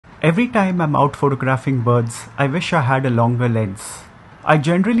Every time I'm out photographing birds, I wish I had a longer lens. I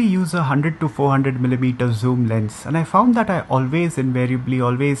generally use a 100 to 400mm zoom lens, and I found that I invariably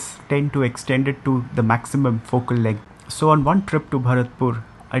always tend to extend it to the maximum focal length. So on one trip to Bharatpur,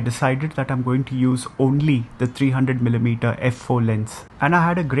 I decided that I'm going to use only the 300mm f4 lens. And I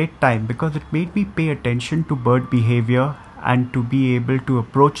had a great time because it made me pay attention to bird behavior and to be able to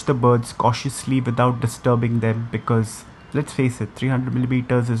approach the birds cautiously without disturbing them, because let's face it,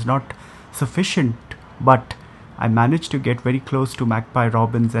 300mm is not sufficient, but I managed to get very close to magpie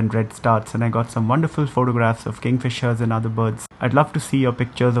robins and redstarts, and I got some wonderful photographs of kingfishers and other birds. I'd love to see your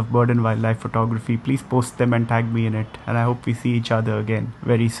pictures of bird and wildlife photography. Please post them and tag me in it, and I hope we see each other again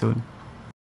very soon.